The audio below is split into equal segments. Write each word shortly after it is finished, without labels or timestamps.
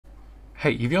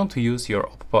Hey, if you want to use your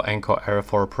OPPO Enco Air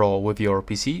 4 Pro with your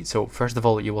PC, so first of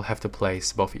all you will have to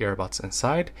place both earbuds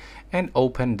inside and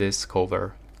open this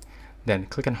cover. Then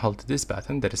click and hold this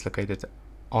button that is located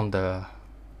on the,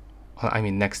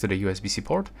 next to the USB-C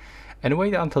port, and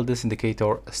wait until this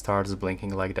indicator starts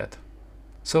blinking like that.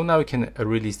 So now you can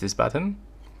release this button,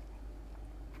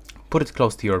 put it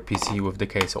close to your PC with the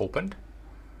case opened,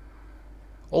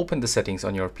 open the settings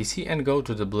on your PC and go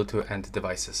to the Bluetooth and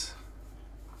devices.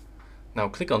 Now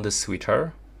click on this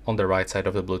switcher on the right side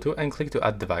of the Bluetooth and click to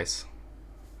add device.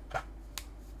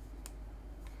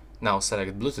 Now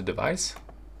select Bluetooth device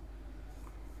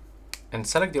and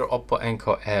select your OPPO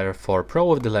Enco Air 4 Pro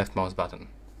with the left mouse button.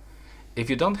 If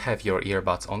you don't have your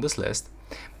earbuds on this list,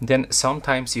 then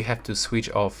sometimes you have to switch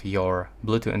off your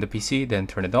Bluetooth in the PC, then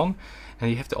turn it on, and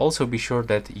you have to also be sure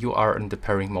that you are in the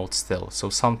pairing mode still. So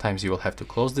sometimes you will have to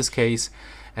close this case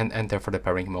and enter for the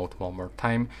pairing mode one more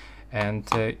time, and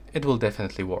it will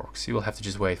definitely work. So you will have to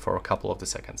just wait for a couple of the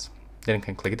seconds. Then you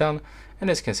can click done, and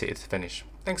as you can see, it's finished.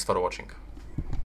 Thanks for watching.